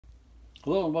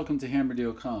Hello and welcome to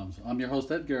HamRadioComms. I'm your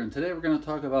host Edgar, and today we're going to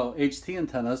talk about HT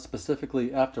antennas, specifically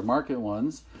aftermarket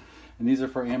ones. And these are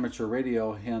for amateur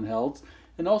radio handhelds.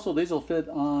 And also these will fit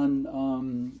on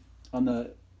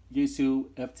the Yaesu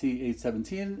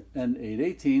FT-817 and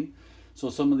 818. So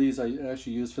some of these I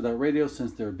actually use for that radio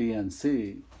since they're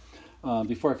BNC.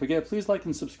 Before I forget, please like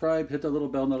and subscribe, hit the little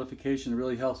bell notification. It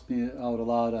really helps me out a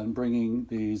lot on bringing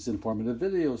these informative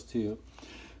videos to you.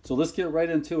 So let's get right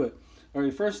into it. All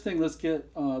right, first thing, let's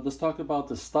talk about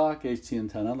the stock HT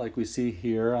antenna like we see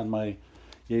here on my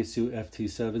Yaesu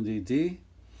FT-70D.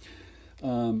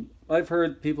 I've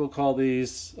heard people call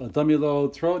these a dummy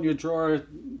load, throw it in your drawer,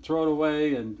 throw it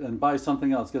away, and buy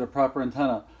something else, get a proper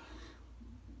antenna.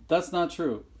 That's not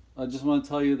true. I just want to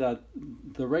tell you that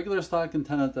the regular stock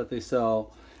antenna that they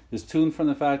sell is tuned from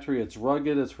the factory. It's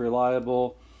rugged, it's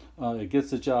reliable, it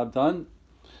gets the job done.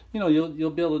 You know,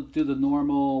 you'll be able to do the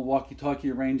normal walkie-talkie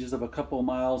ranges of a couple of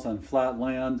miles on flat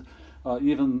land,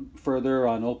 even further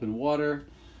on open water.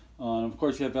 Of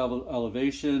course, you have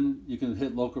elevation. You can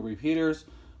hit local repeaters,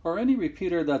 or any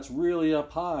repeater that's really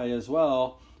up high as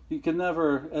well. You can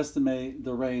never estimate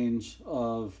the range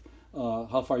of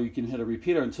how far you can hit a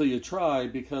repeater until you try,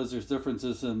 because there's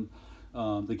differences in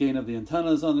the gain of the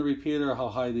antennas on the repeater, how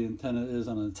high the antenna is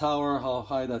on a tower, how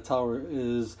high that tower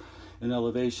is in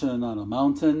elevation on a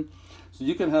mountain. So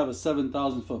you can have a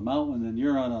 7,000 foot mountain and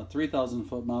you're on a 3,000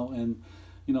 foot mountain,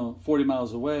 40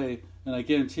 miles away, and I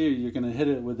guarantee you're going to hit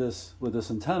it with this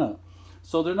antenna.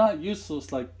 So they're not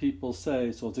useless like people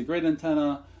say. So it's a great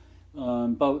antenna,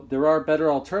 but there are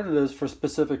better alternatives for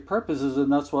specific purposes,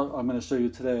 and that's what I'm going to show you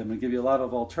today. I'm going to give you a lot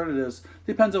of alternatives.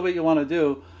 Depends on what you want to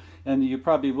do, and you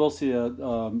probably will see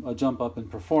a jump up in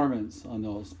performance on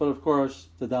those. But of course,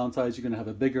 the downside is you're going to have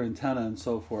a bigger antenna and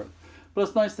so forth. But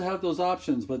it's nice to have those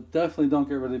options, but definitely don't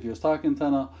get rid of your stock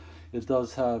antenna. It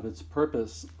does have its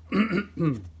purpose.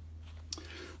 On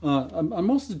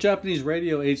most of the Japanese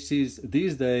radio HTs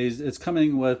these days, it's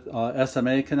coming with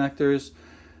SMA connectors,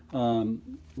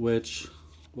 which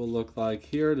will look like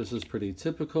here. This is pretty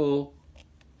typical,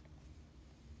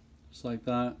 just like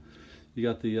that. You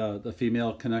got the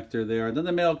female connector there, and then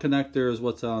the male connector is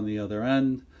what's on the other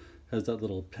end. Has that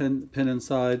little pin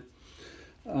inside.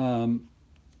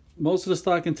 Most of the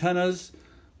stock antennas,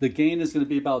 the gain is going to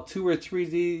be about 2 or 3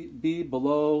 dB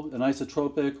below an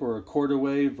isotropic or a quarter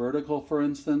wave vertical, for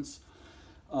instance.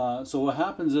 So what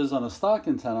happens is on a stock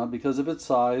antenna, because of its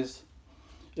size,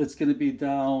 it's going to be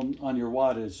down on your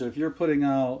wattage. So if you're putting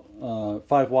out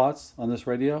 5 watts on this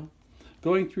radio,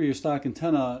 going through your stock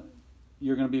antenna,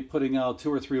 you're going to be putting out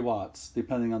 2 or 3 watts,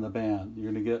 depending on the band.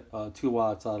 You're going to get 2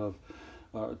 watts out of,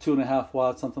 2.5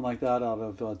 watts, something like that, out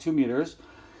of 2 meters.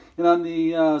 And on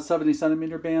the 70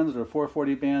 centimeter band or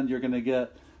 440 band, you're going to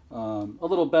get a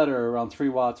little better, around 3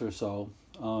 watts or so,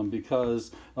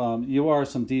 because you are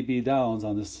some dB downs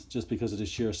on this just because of the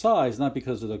sheer size, not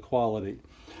because of the quality.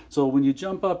 So when you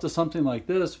jump up to something like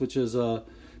this, which is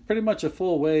pretty much a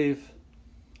full wave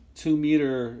 2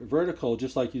 meter vertical,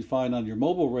 just like you'd find on your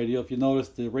mobile radio, if you notice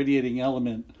the radiating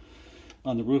element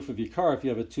on the roof of your car, if you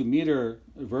have a 2 meter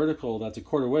vertical, that's a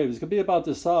quarter wave, it's going to be about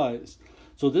this size.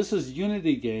 So this is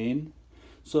unity gain.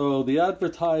 So the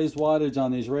advertised wattage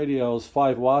on these radios,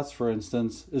 5 watts for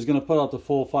instance, is going to put out the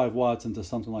full 5 watts into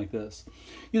something like this.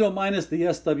 Minus the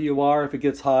SWR, if it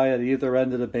gets high at either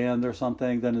end of the band or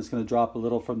something, then it's going to drop a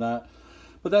little from that.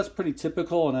 But that's pretty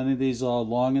typical on any of these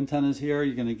long antennas here.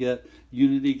 You're going to get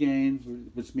unity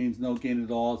gain, which means no gain at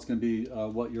all. It's going to be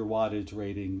what your wattage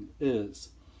rating is.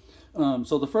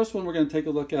 So the first one we're going to take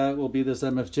a look at will be this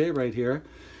MFJ right here.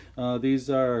 These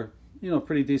are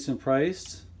pretty decent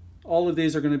priced. All of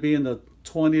these are going to be in the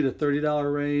 $20 to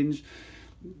 $30 range,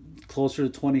 closer to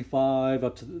 25,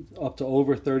 up to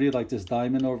over 30, like this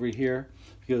diamond over here,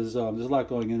 because there's a lot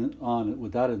going on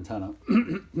with that antenna.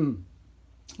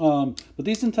 But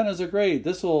these antennas are great.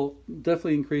 This will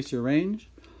definitely increase your range,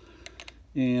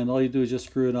 and all you do is just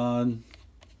screw it on.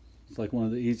 It's like one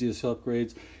of the easiest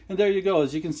upgrades. And there you go.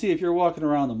 As you can see, if you're walking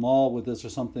around the mall with this or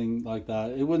something like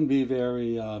that, it wouldn't be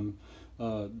very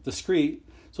discreet.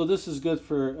 So this is good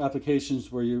for applications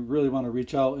where you really want to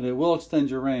reach out, and it will extend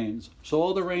your range. So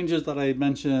all the ranges that I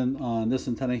mentioned on this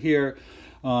antenna here,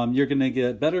 you're going to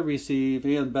get better receive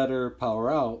and better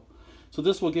power out. So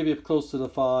this will give you close to the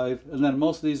 5, and then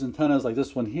most of these antennas, like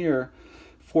this one here,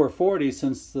 440,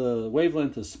 since the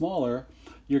wavelength is smaller,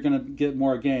 you're going to get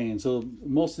more gain. So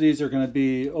most of these are going to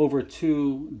be over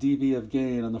 2 dB of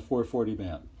gain on the 440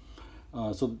 band.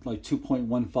 So like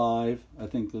 2.15, I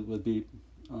think that would be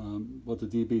what the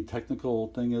dB technical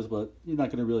thing is, but you're not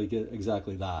going to really get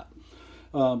exactly that.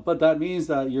 But that means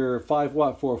that your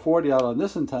 5-watt 440 out on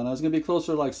this antenna is going to be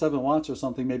closer to like 7 watts or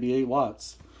something, maybe 8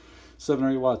 watts, 7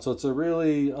 or 8 watts. So it's a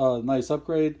really nice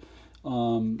upgrade.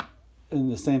 And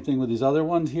the same thing with these other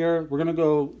ones here. We're going to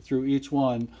go through each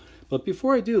one. But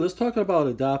before I do, let's talk about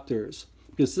adapters.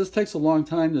 Because this takes a long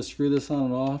time to screw this on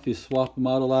and off. You swap them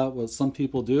out a lot. What some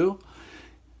people do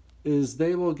is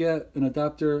they will get an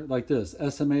adapter like this,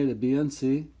 SMA to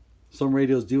BNC. Some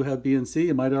radios do have BNC.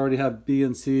 You might already have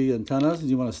BNC antennas and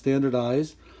you want to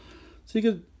standardize. So you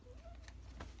could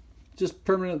just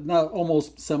not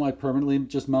almost semi-permanently,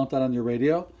 just mount that on your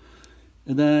radio.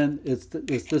 And then it's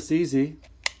this easy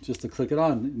just to click it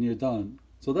on and you're done.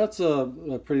 So that's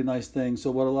a pretty nice thing.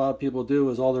 So what a lot of people do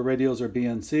is all their radios are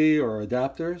BNC or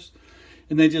adapters,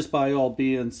 and they just buy all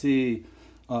BNC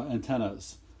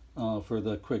antennas for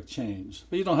the quick change.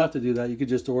 But you don't have to do that. You could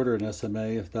just order an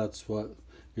SMA if that's what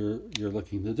you're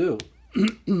looking to do.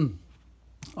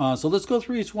 So let's go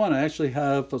through each one. I actually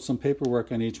have some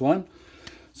paperwork on each one.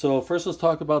 So first let's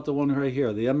talk about the one right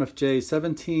here, the MFJ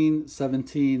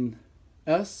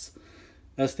 1717S.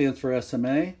 S stands for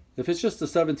SMA. If it's just the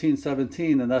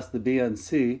 1717, then that's the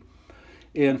BNC.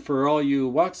 And for all you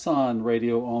Waxon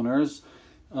radio owners,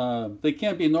 they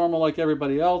can't be normal like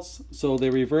everybody else, so they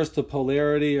reverse the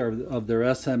polarity of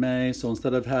their SMA. So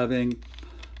instead of having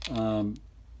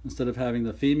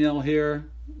the female here,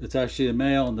 it's actually a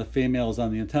male, and the female is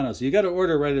on the antenna. So you got to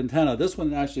order right antenna. This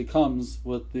one actually comes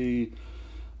with the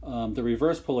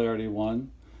reverse polarity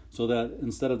one. So that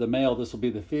instead of the male, this will be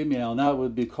the female, and that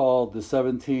would be called the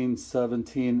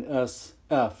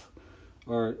 1717SF,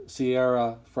 or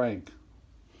Sierra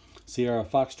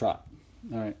Foxtrot.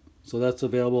 All right, so that's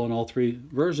available in all 3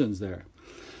 versions there.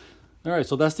 All right,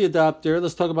 so that's the adapter.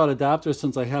 Let's talk about adapters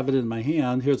since I have it in my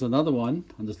hand. Here's another one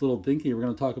on this little dinky. We're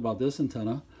going to talk about this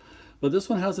antenna. But this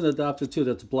one has an adapter too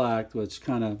that's black, which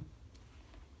kind of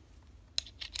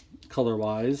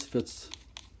color-wise fits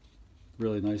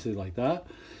really nicely like that.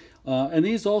 And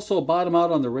these also bottom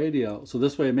out on the radio, so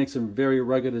this way it makes them very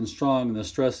rugged and strong, and the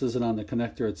stress isn't on the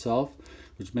connector itself,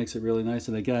 which makes it really nice.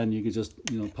 And again, you could just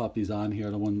pop these on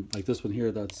here. The one like this one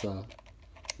here, that's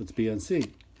BNC.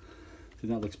 See,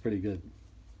 that looks pretty good.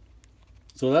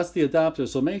 So that's the adapter.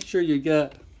 So make sure you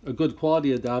get a good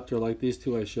quality adapter like these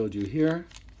 2 I showed you here.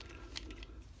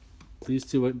 These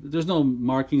 2, there's no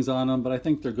markings on them, but I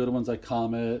think they're good ones. Like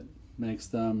Comet makes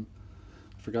them.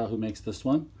 I forgot who makes this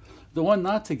one. The one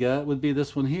not to get would be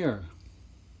this one here.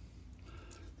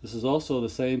 This is also the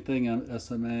same thing,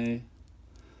 SMA,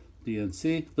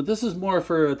 BNC, but this is more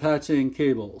for attaching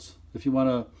cables. If you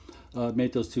want to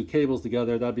make those 2 cables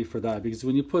together, that'd be for that. Because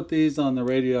when you put these on the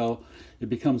radio, it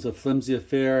becomes a flimsy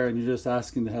affair, and you're just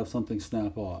asking to have something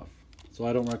snap off. So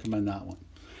I don't recommend that one.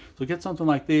 So get something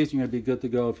like these, you're going to be good to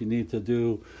go if you need to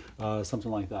do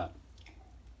something like that.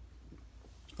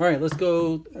 All right, let's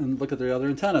go and look at the other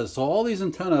antennas. So all these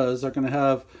antennas are going to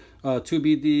have 2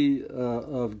 BD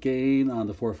of gain on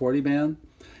the 440 band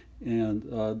and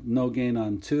no gain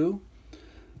on 2.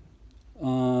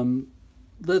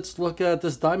 Let's look at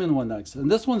this diamond one next.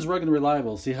 And this one's rugged and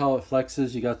reliable. See how it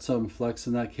flexes? You got some flex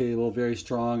in that cable, very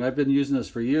strong. I've been using this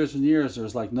for years and years.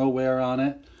 There's like no wear on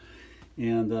it,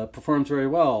 and performs very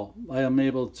well. I am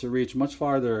able to reach much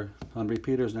farther on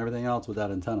repeaters and everything else with that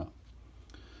antenna.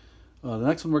 The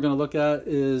next one we're going to look at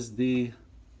is the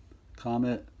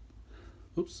Comet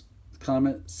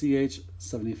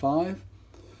CH75.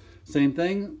 Same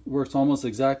thing, works almost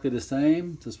exactly the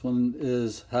same. This one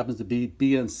happens to be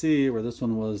BNC, where this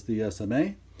one was the SMA.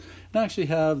 And I actually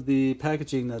have the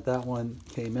packaging that one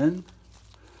came in,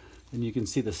 and you can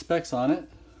see the specs on it.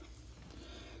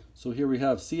 So here we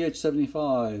have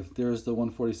CH75. There's the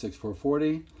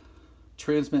 146/440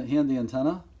 transmit handy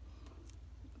antenna.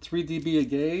 3 dB a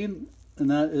gain, and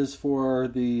that is for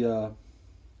the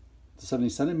 70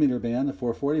 centimeter band, the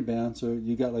 440 band. So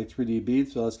you got like 3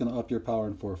 dB, so that's going to up your power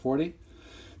in 440.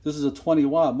 This is a 20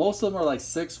 watt. Most of them are like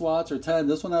 6 watts or 10.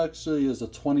 This one actually is a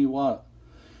 20 watt.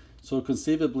 So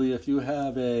conceivably, if you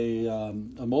have a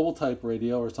mobile type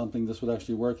radio or something, this would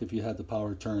actually work if you had the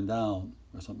power turned down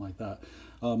or something like that.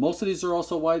 Most of these are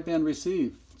also wideband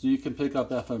receive. So you can pick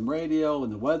up FM radio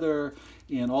and the weather,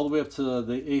 and all the way up to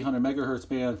the 800 megahertz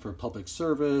band for public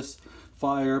service,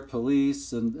 fire,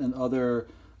 police, and other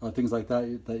things like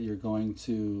that that you're going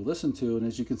to listen to. And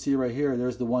as you can see right here,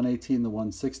 there's the 118, the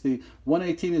 160.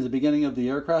 118 is the beginning of the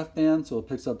aircraft band, so it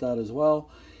picks up that as well.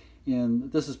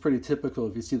 And this is pretty typical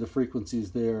if you see the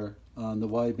frequencies there on the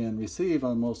wideband receive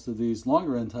on most of these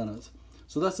longer antennas.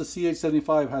 So that's the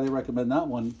CH75. Highly recommend that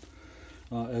one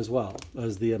as well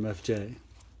as the MFJ.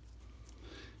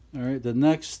 All right, the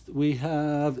next we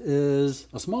have is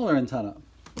a smaller antenna.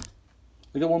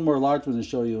 I got one more large one to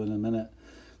show you in a minute.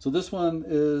 So this one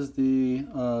is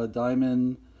the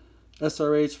Diamond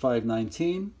SRH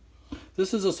 519.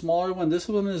 This is a smaller one. This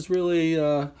one is really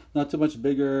not too much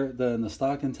bigger than the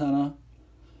stock antenna.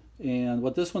 And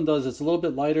what this one does, it's a little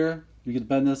bit lighter. You can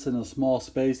bend this in a small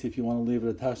space if you want to leave it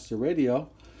attached to radio.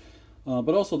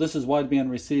 But also this is wideband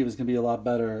receive. It's going to be a lot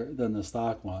better than the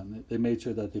stock one. They made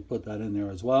sure that they put that in there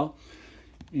as well.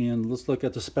 And let's look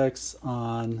at the specs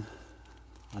on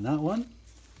that one.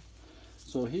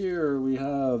 So here we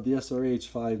have the SRH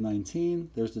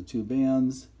 519. There's the two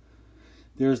bands.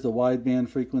 There's the wideband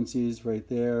frequencies right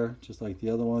there, just like the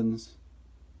other ones.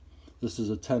 This is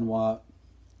a 10 watt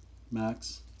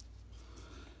max.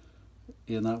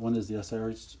 And that one is the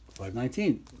SRH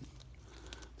 519.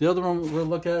 The other one we'll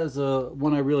look at is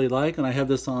one I really like, and I have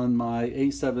this on my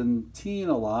 817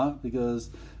 a lot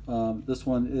because this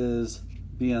one is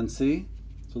BNC.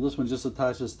 So this one just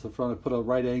attaches to the front. I put a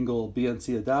right angle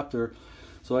BNC adapter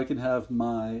so I can have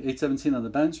my 817 on the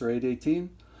bench or 818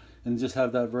 and just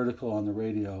have that vertical on the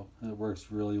radio. It works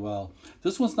really well.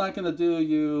 This one's not going to do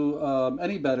you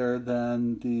any better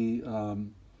than the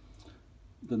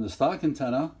stock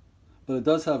antenna, but it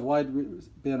does have wide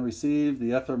band receive.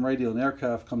 The FM radio and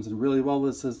aircraft comes in really well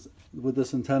with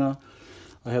this antenna.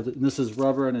 This is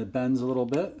rubber and it bends a little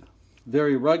bit.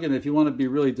 Very rugged. If you want to be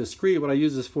really discreet, what I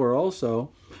use this for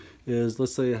also is,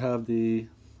 let's say I have the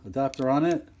adapter on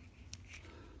it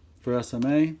for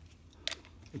SMA.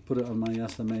 I put it on my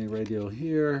SMA radio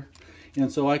here.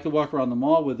 And so I could walk around the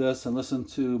mall with this and listen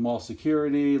to mall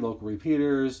security, local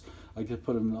repeaters. I could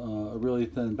put a really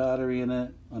thin battery in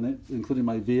it, including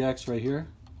my VX right here.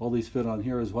 All these fit on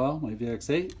here as well, my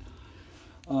VX8.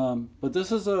 But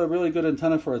this is a really good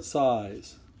antenna for its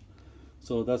size.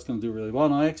 So that's going to do really well.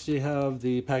 And I actually have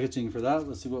the packaging for that.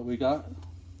 Let's see what we got.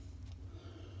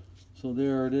 So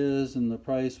there it is, and the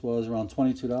price was around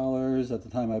 $22 at the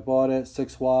time I bought it.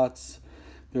 6 watts.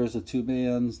 There's the two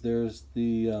bands. There's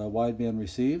the wideband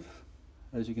receive,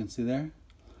 as you can see there.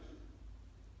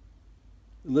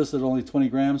 It listed only 20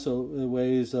 grams, so it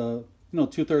weighs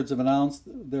 2/3 of an ounce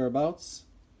thereabouts.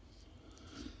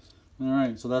 All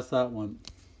right, so that's that one.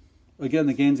 Again,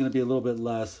 the gain's going to be a little bit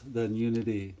less than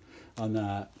Unity on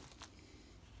that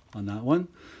one.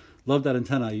 Love that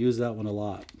antenna. I use that one a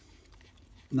lot.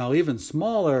 Now, even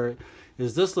smaller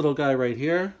is this little guy right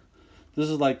here. This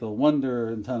is like the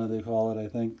Wonder antenna, they call it, I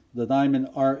think. The Diamond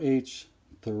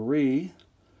RH3.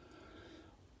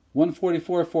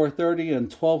 144, 430, and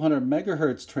 1200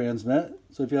 megahertz transmit.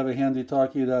 So if you have a Hanie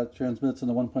Talkie that transmits in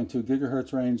the 1.2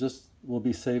 gigahertz range, this will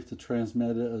be safe to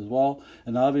transmit it as well.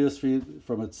 And obviously,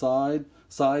 from its size,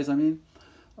 you're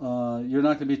not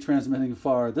going to be transmitting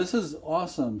far. This is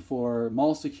awesome for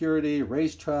mall security,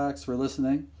 racetracks, for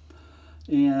listening,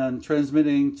 and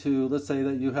transmitting to, let's say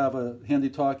that you have a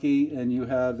Hanie Talkie and you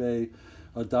have a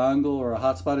dongle or a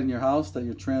hotspot in your house that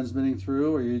you're transmitting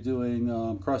through, or you're doing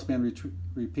crossband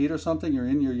repeat or something, you're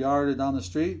in your yard or down the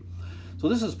street. So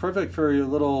this is perfect for your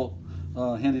little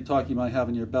Hanie Talkie you might have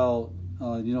in your belt.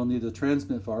 You don't need to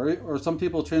transmit far. Or some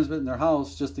people transmit in their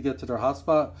house just to get to their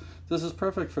hotspot. This is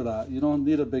perfect for that. You don't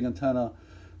need a big antenna.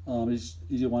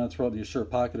 You want to throw it in your shirt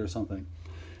pocket or something.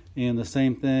 And the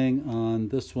same thing on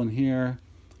this one here.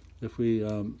 If we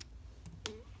have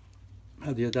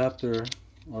the adapter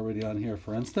already on here,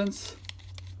 for instance.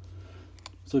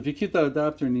 So if you keep that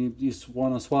adapter and you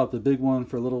want to swap the big one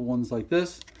for little ones like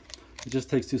this, it just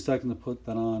takes 2 seconds to put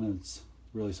that on, and it's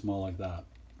really small like that.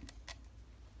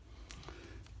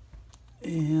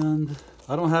 And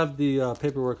I don't have the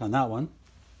paperwork on that one.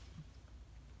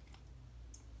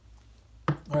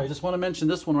 All right, I just want to mention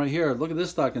this one right here. Look at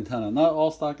this stock antenna. Not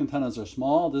all stock antennas are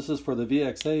small. This is for the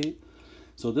VX8.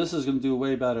 So this is going to do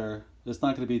way better. It's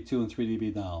not going to be 2 and 3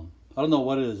 dB down. I don't know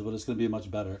what it is, but it's going to be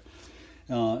much better.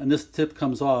 And this tip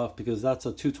comes off because that's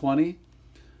a 220.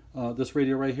 This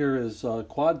radio right here is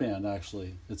quad band,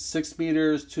 actually. It's 6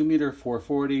 meters, 2 meter,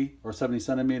 440, or 70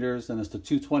 centimeters, and it's the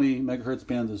 220 megahertz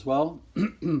band as well.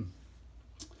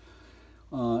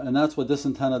 And that's what this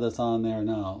antenna that's on there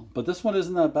now. But this one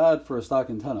isn't that bad for a stock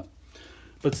antenna.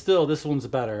 But still, this one's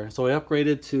better. So I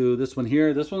upgraded to this one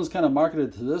here. This one's kind of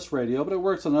marketed to this radio, but it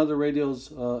works on other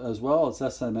radios as well. It's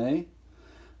SMA.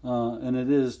 And it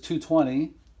is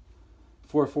 220,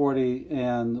 440,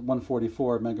 and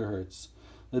 144 megahertz.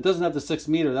 It doesn't have the 6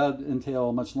 meter. That would entail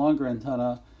a much longer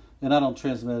antenna, and I don't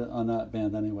transmit on that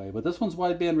band anyway. But this one's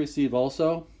wideband receive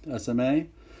also, SMA.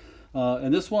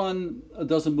 And this one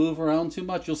doesn't move around too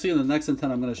much. You'll see in the next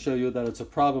antenna I'm going to show you that it's a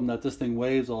problem that this thing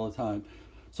waves all the time.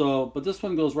 So, but this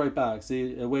one goes right back.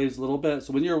 See, it waves a little bit.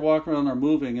 So when you're walking around or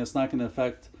moving, it's not going to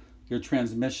affect your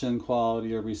transmission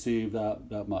quality or receive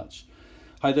that much.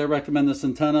 Highly recommend this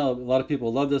antenna. A lot of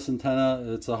people love this antenna.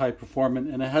 It's a high performance,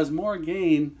 and it has more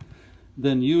gain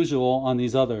than usual on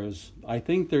these others. I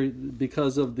think they're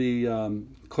because of the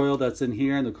coil that's in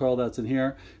here and the coil that's in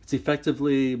here. It's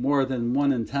effectively more than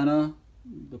one antenna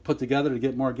put together to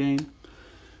get more gain.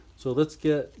 So let's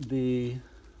get the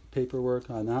paperwork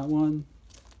on that one.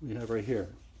 We have right here.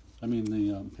 I mean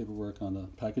the paperwork on the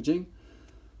packaging.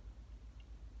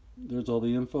 There's all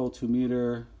the info. 2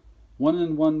 meter,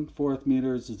 1 1/4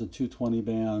 meters is the 220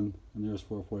 band, and there's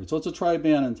 440. So it's a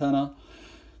tri-band antenna.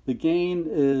 The gain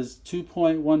is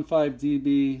 2.15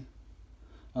 dB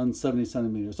on 70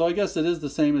 centimeters. So I guess it is the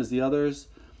same as the others.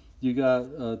 You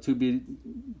got 2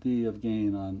 dB of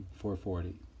gain on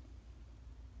 440.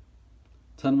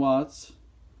 10 watts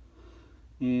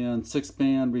and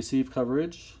 6-band receive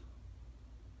coverage.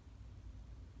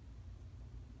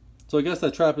 So I guess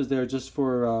that trap is there just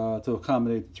for to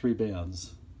accommodate the 3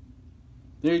 bands.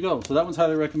 There you go. So that one's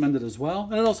highly recommended as well.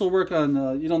 And it also work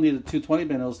on, you don't need a 220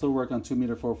 band, it'll still work on 2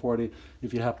 meter 440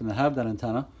 if you happen to have that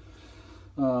antenna.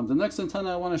 The next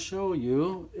antenna I want to show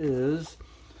you is,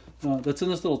 that's in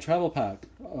this little travel pack.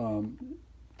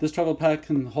 This travel pack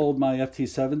can hold my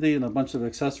FT-70 and a bunch of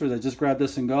accessories. I just grab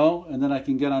this and go, and then I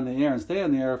can get on the air and stay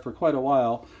on the air for quite a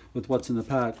while with what's in the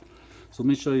pack. So let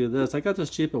me show you this. I got this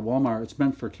cheap at Walmart. It's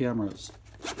meant for cameras.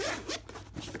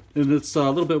 And it's a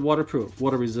little bit waterproof,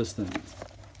 water resistant.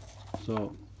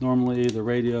 So normally the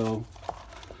radio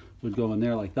would go in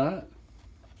there like that.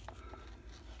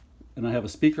 And I have a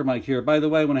speaker mic here. By the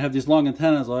way, when I have these long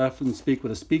antennas, I often speak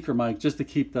with a speaker mic just to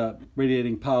keep that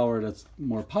radiating power that's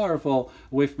more powerful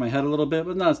away from my head a little bit,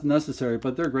 but not necessary,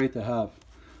 but they're great to have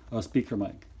a speaker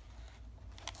mic.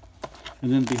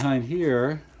 And then behind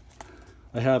here,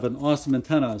 I have an awesome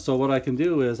antenna. So what I can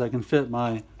do is I can fit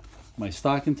my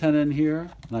stock antenna in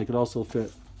here, and I could also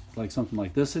fit like something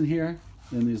like this in here,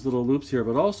 in these little loops here,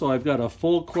 but also I've got a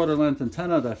full quarter-length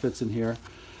antenna that fits in here.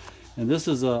 And this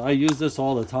is I use this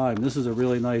all the time. This is a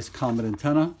really nice comet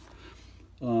antenna,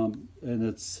 and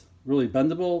it's really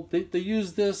bendable. They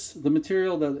use this, the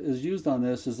material that is used on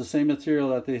this is the same material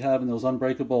that they have in those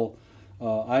unbreakable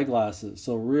eyeglasses.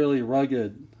 So really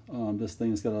rugged. This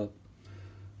thing's got a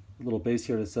little base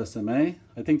here that's SMA.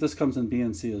 I think this comes in B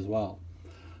and C as well.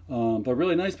 But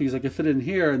really nice because I can fit it in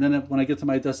here, and then when I get to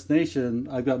my destination,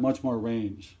 I've got much more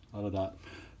range out of that.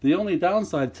 The only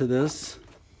downside to this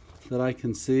that I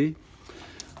can see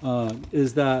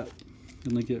is that,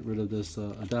 let me get rid of this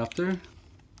adapter.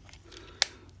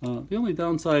 The only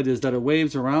downside is that it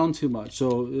waves around too much,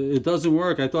 so it doesn't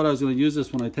work. I thought I was going to use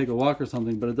this when I take a walk or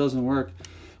something, but it doesn't work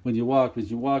when you walk.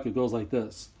 As you walk, it goes like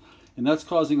this. And that's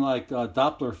causing like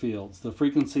Doppler fields. The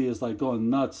frequency is like going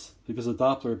nuts because of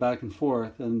Doppler back and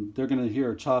forth, and they're going to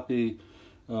hear choppy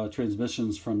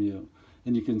transmissions from you.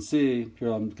 And you can see,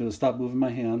 here I'm going to stop moving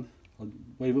my hand. I'll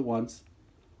wave it once.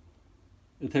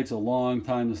 It takes a long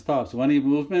time to stop. So any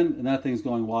movement, and that thing's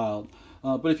going wild.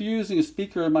 But if you're using a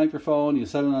speaker or microphone, you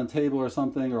set it on a table or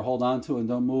something, or hold on to it and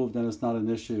don't move, then it's not an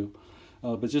issue.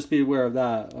 But just be aware of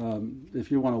that.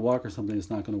 If you want to walk or something, it's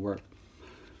not going to work.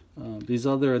 These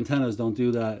other antennas don't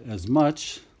do that as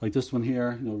much. Like this one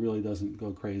here, really doesn't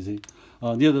go crazy.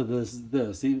 Neither does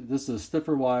this. This is a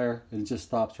stiffer wire, and it just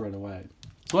stops right away.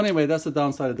 So anyway, that's the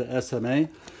downside of the SMA.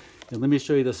 And let me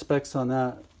show you the specs on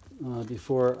that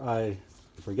before I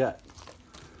forget.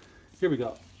 Here we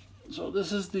go. So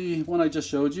this is the one I just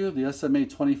showed you, the SMA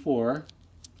 24.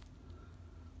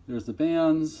 There's the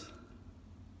bands,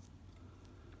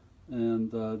 and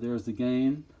there's the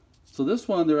gain. So this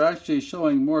one, they're actually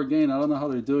showing more gain. I don't know how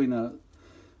they're doing that,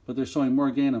 but they're showing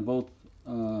more gain on both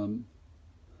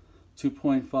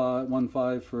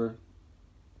 2.15 for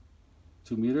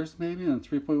 2 meters maybe, and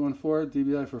 3.14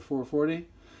 dBi for 440.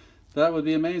 That would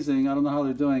be amazing. I don't know how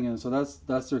they're doing it. So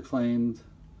that's their claimed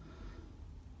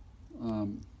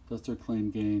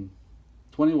gain.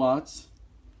 20 watts.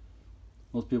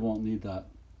 Most people won't need that,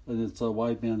 and it's a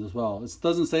wideband as well. It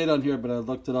doesn't say it on here, but I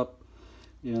looked it up,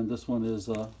 and this one is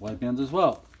wideband as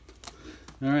well.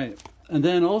 All right, and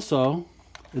then also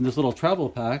in this little travel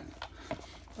pack,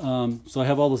 so I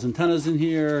have all those antennas in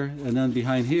here, and then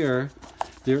behind here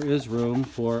there is room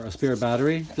for a spare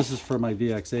battery. This is for my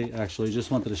VX8 actually.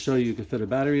 Just wanted to show you could fit a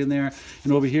battery in there,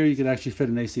 and over here you can actually fit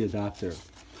an AC adapter.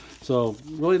 So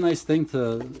really nice thing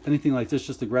to anything like this,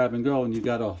 just to grab and go, and you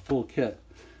got a full kit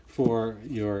for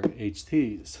your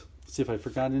HTs. See if I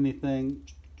forgot anything.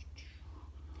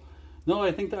 No,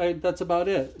 I think that's about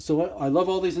it. So I love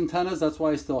all these antennas. That's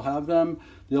why I still have them.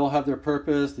 They all have their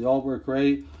purpose. They all work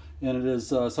great. And it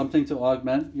is something to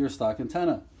augment your stock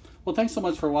antenna. Well, thanks so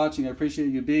much for watching. I appreciate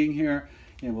you being here.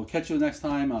 And we'll catch you next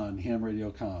time on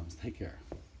HamRadioComms. Take care.